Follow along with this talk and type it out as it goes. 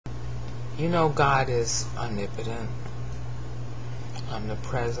You know God is omnipotent,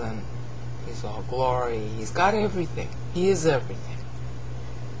 omnipresent. He's all glory. He's got everything. He is everything.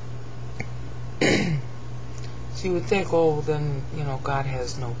 So you would think, oh, then, God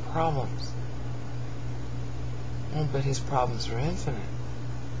has no problems. Oh, but his problems are infinite.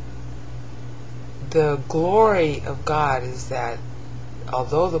 The glory of God is that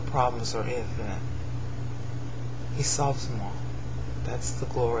although the problems are infinite, he solves them all. That's the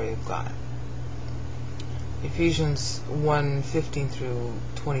glory of God. Ephesians 1:15 through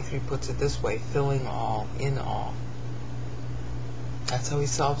 23 puts it this way: filling all in all. That's how he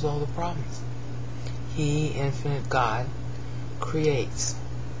solves all the problems. He, infinite God, creates.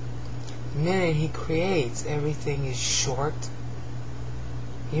 The minute he creates, everything is short.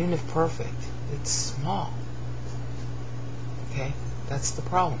 Even if perfect, it's small. Okay? That's the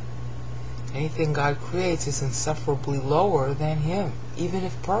problem. Anything God creates is insufferably lower than him, even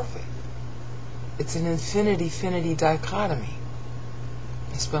if perfect. It's an infinity-finity dichotomy.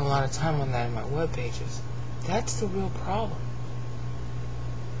 I spend a lot of time on that in my web pages. That's the real problem.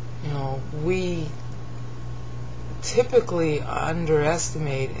 We typically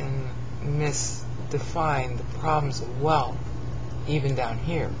underestimate and misdefine the problems of wealth, even down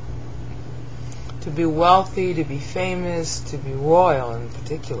here. To be wealthy, to be famous, to be royal in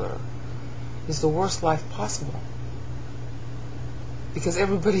particular, is the worst life possible. Because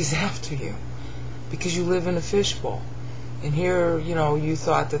everybody's after you. Because you live in a fishbowl. And here, you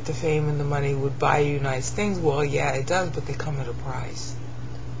thought that the fame and the money would buy you nice things. Well, yeah, it does, but they come at a price.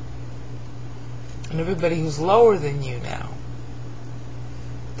 And everybody who's lower than you now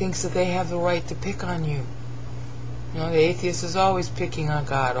thinks that they have the right to pick on you. The atheist is always picking on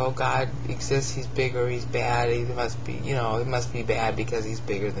God. Oh, God exists, he's bigger, he's bad, he must be, it must be bad because he's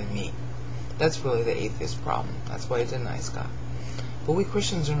bigger than me. That's really the atheist problem. That's why he denies God. But we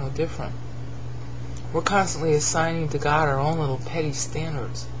Christians are no different. We're constantly assigning to God our own little petty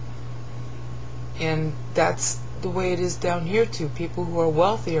standards. And that's the way it is down here too. People who are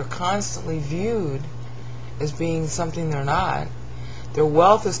wealthy are constantly viewed as being something they're not. Their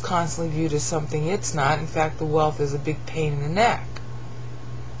wealth is constantly viewed as something it's not. In fact, the wealth is a big pain in the neck.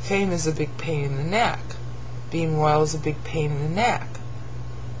 Fame is a big pain in the neck. Being royal is a big pain in the neck.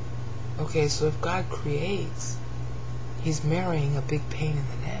 Okay, so if God creates, he's marrying a big pain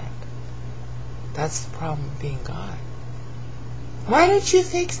in the neck. That's the problem of being God. Why don't you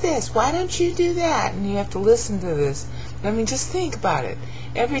fix this? Why don't you do that? And you have to listen to this. Just think about it.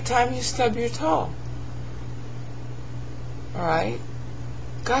 Every time you stub your toe. Alright?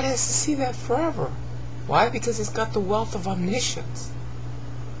 God has to see that forever. Why? Because he's got the wealth of omniscience.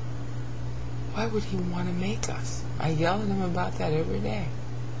 Why would he want to make us? I yell at him about that every day.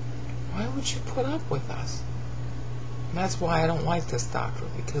 Why would you put up with us? And that's why I don't like this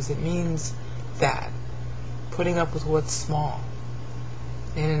doctrine, because it means that. Putting up with what's small.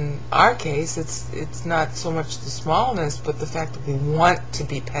 In our case, it's not so much the smallness, but the fact that we want to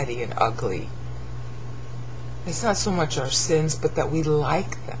be petty and ugly. It's not so much our sins, but that we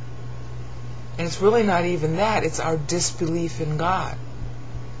like them. And it's really not even that. It's our disbelief in God.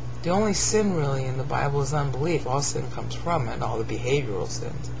 The only sin really in the Bible is unbelief. All sin comes from it, all the behavioral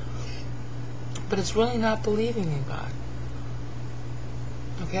sins. But it's really not believing in God.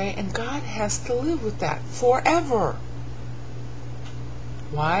 Okay? And God has to live with that forever.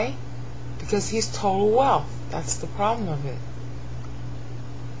 Why? Because he's total wealth. That's the problem of it.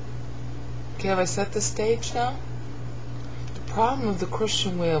 Okay, have I set the stage now? The problem of the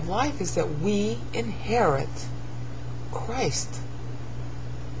Christian way of life is that we inherit Christ.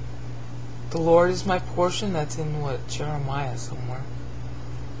 The Lord is my portion. That's in Jeremiah somewhere.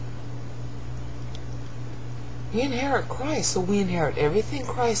 We inherit Christ, so we inherit everything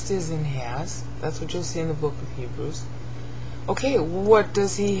Christ is and has. That's what you'll see in the book of Hebrews. Okay, what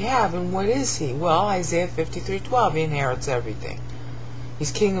does he have and what is he? Well, Isaiah 53:12, he inherits everything.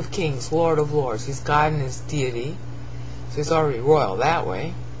 He's King of Kings, Lord of Lords. He's God in his deity, so he's already royal that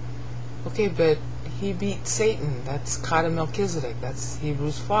way. Okay, but he beat Satan. That's Kada Melchizedek. That's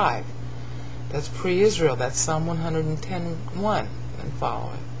Hebrews 5. That's pre-Israel. That's Psalm 110:1 and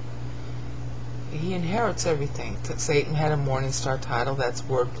following. He inherits everything. Satan had a morning star title. That's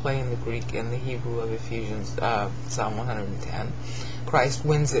wordplay in the Greek and the Hebrew of Ephesians, Psalm 110. Christ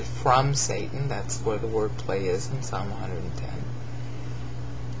wins it from Satan. That's where the wordplay is in Psalm 110.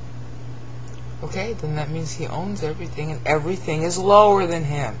 Okay, then that means he owns everything, and everything is lower than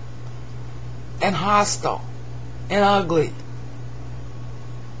him, and hostile, and ugly,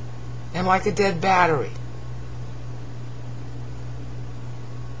 and like a dead battery.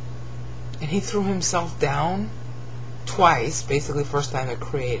 And he threw himself down twice, basically first time it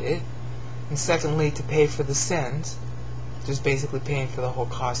created, And secondly, to pay for the sins, just basically paying for the whole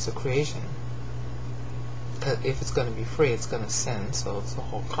cost of creation. Because if it's going to be free, it's going to sin, so it's the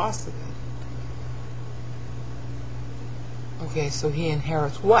whole cost of it. Okay, so he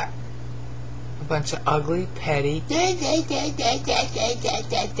inherits what? A bunch of ugly, petty,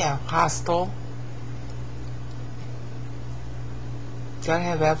 hostile. Gotta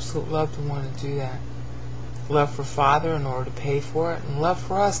have absolute love to want to do that. Love for Father in order to pay for it, and love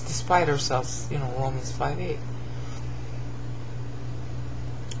for us despite ourselves, Romans 5:8.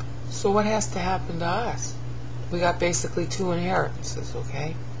 So what has to happen to us? We got basically two inheritances,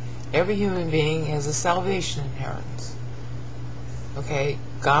 okay? Every human being has a salvation inheritance. Okay,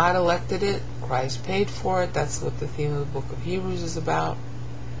 God elected it, Christ paid for it, that's what the theme of the book of Hebrews is about.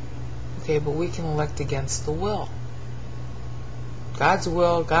 Okay, but we can elect against the will. God's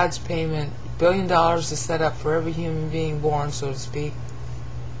will, God's payment, $1 billion to set up for every human being born, so to speak.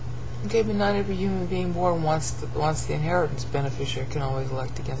 Okay, but not every human being born wants the inheritance. Beneficiary can always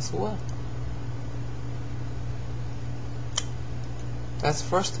elect against the will. That's the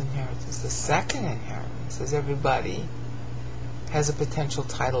first inheritance. The second inheritance is everybody has a potential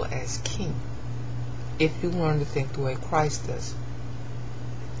title as king, if you learn to think the way Christ does.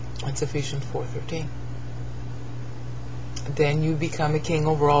 That's Ephesians 4:13. Then you become a king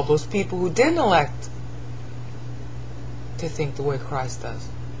over all those people who didn't elect to think the way Christ does,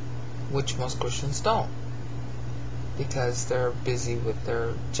 which most Christians don't, because they're busy with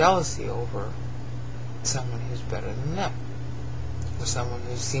their jealousy over someone who's better than them, or someone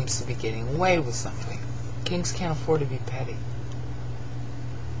who seems to be getting away with something. Kings can't afford to be petty.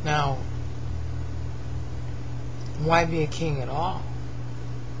 Now, why be a king at all?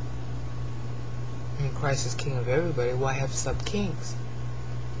 I mean, Christ is king of everybody. Why have sub-kings?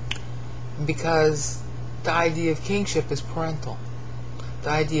 Because the idea of kingship is parental. The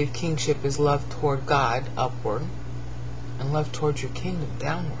idea of kingship is love toward God, upward, and love towards your kingdom,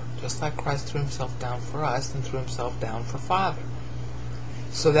 downward. Just like Christ threw himself down for us and threw himself down for Father.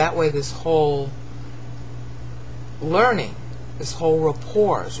 So that way this whole learning, this whole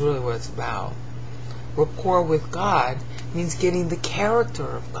rapport is really what it's about. Rapport with God means getting the character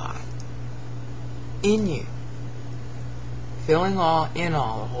of God in you. Filling all in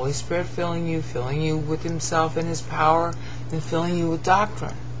all. The Holy Spirit filling you with himself and his power, and filling you with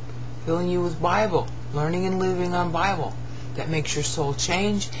doctrine. Filling you with Bible. Learning and living on Bible. That makes your soul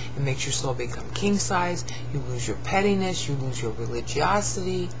change. It makes your soul become king-size. You lose your pettiness. You lose your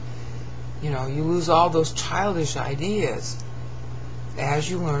religiosity. You lose all those childish ideas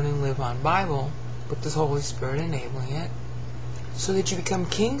as you learn and live on Bible, with the Holy Spirit enabling it, so that you become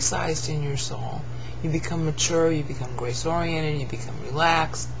king-sized in your soul. You become mature, you become grace-oriented, you become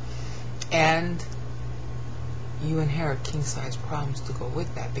relaxed, and you inherit king-sized problems to go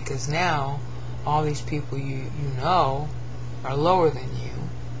with that, because now all these people you know are lower than you.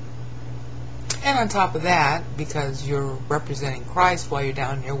 And on top of that, because you're representing Christ while you're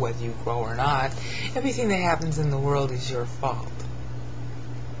down here, whether you grow or not, everything that happens in the world is your fault.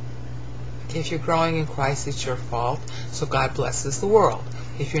 If you're growing in Christ, it's your fault, so God blesses the world.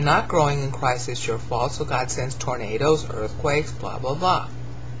 If you're not growing in Christ, it's your fault, so God sends tornadoes, earthquakes, blah, blah, blah.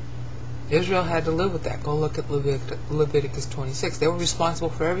 Israel had to live with that. Go look at Leviticus 26. They were responsible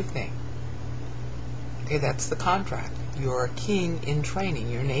for everything. Okay, that's the contract. You're a king in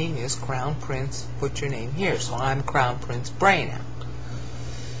training. Your name is Crown Prince. Put your name here. So I'm Crown Prince Bray now.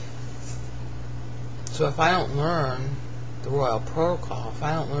 So if I don't learn the royal protocol, if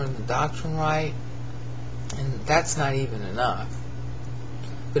I don't learn the doctrine right, and that's not even enough,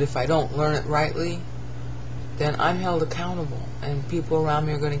 but if I don't learn it rightly, then I'm held accountable, and people around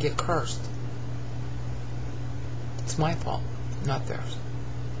me are going to get cursed. It's my fault, not theirs.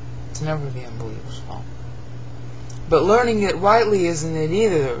 It's never the unbeliever's fault. But learning it rightly isn't it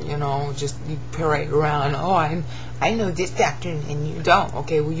either, just you parade around, I know this doctrine and you don't.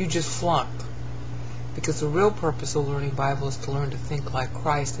 Okay, well you just flunked. Because the real purpose of learning Bible is to learn to think like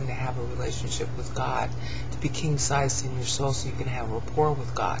Christ and to have a relationship with God, to be king-sized in your soul so you can have rapport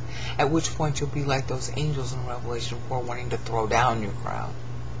with God, at which point you'll be like those angels in Revelation 4 wanting to throw down your crown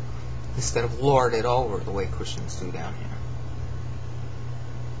instead of lord it over the way Christians do down here.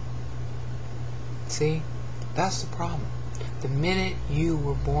 See? That's the problem. The minute you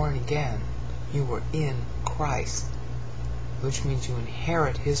were born again, you were in Christ, which means you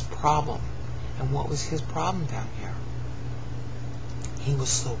inherit his problem. And what was his problem down here? He was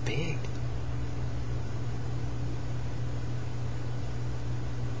so big.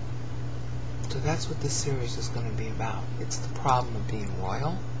 So that's what this series is going to be about. It's the problem of being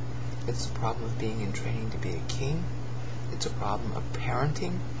royal. It's the problem of being in training to be a king. It's a problem of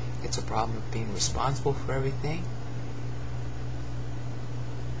parenting. It's a problem of being responsible for everything.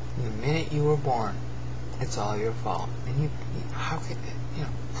 And the minute you were born, it's all your fault. And how could,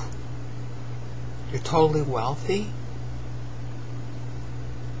 you're totally wealthy?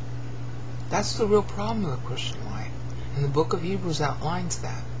 That's the real problem of the Christian life. And the book of Hebrews outlines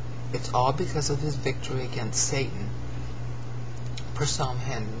that. It's all because of his victory against Satan. Per Psalm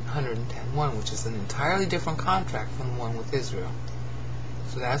 110:1, which is an entirely different contract from the one with Israel.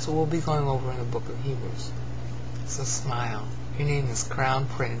 So that's what we'll be going over in the book of Hebrews. So smile. Your name is Crown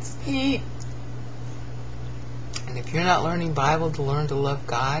Prince. Eat. And if you're not learning Bible to learn to love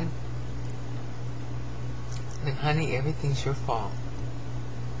God, then honey, everything's your fault.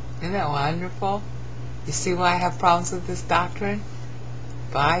 Isn't that wonderful? You see why I have problems with this doctrine?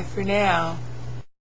 Bye for now.